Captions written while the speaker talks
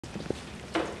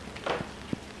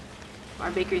Our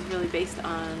bakery is really based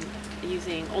on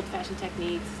using old-fashioned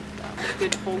techniques,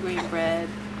 good whole grain bread.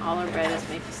 All our bread is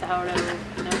made with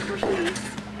sourdough, no commercial yeast,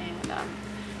 and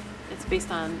it's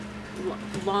based on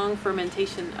long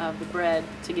fermentation of the bread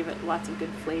to give it lots of good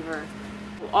flavor.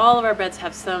 All of our breads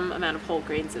have some amount of whole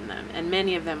grains in them, and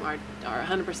many of them are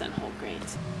 100% whole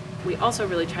grains. We also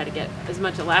really try to get as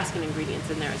much Alaskan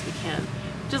ingredients in there as we can,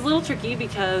 which is a little tricky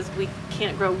because we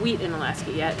can't grow wheat in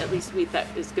Alaska yet, at least wheat that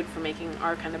is good for making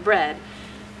our kind of bread.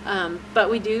 But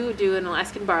we do an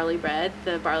Alaskan barley bread.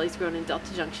 The barley's grown in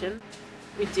Delta Junction.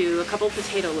 We do a couple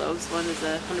potato loaves. One is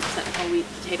a 100% whole wheat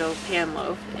potato pan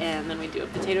loaf, and then we do a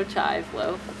potato chive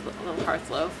loaf, a little hearth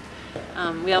loaf.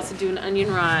 We also do an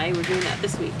onion rye. We're doing that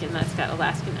this week, and that's got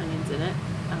Alaskan onions in it,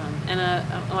 and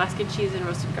a Alaskan cheese and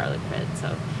roasted garlic bread.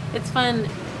 So it's fun.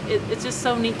 It's just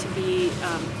so neat to be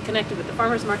connected with the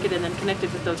farmers market and then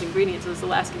connected with those ingredients, those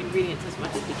Alaskan ingredients, as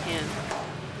much as we can.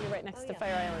 You're right next to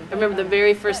Fire Island. I remember the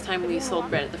very first time we sold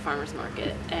bread at the farmers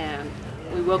market, and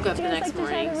we woke up the next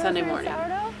morning, Sunday morning,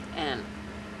 and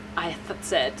I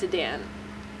said to Dan,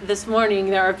 this morning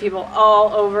there are people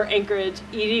all over Anchorage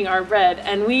eating our bread,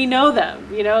 and we know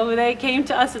them. You know, they came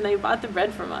to us and they bought the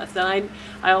bread from us, and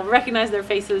I'll recognize their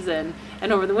faces, and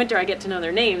over the winter I get to know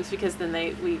their names because then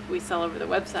we sell over the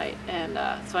website, and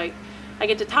so I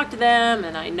get to talk to them,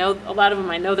 and I know a lot of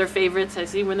them. I know their favorites. I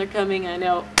see when they're coming. I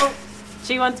know, oh,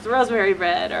 she wants the rosemary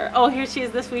bread, or oh, here she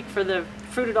is this week for the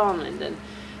fruited almond, and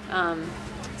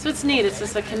so it's neat. It's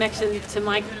just a connection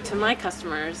to my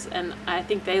customers, and I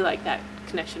think they like that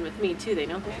connection with me too. They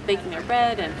know they're baking their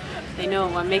bread, and they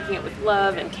know I'm making it with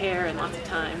love and care and lots of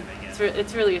time.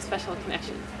 It's really a special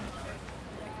connection.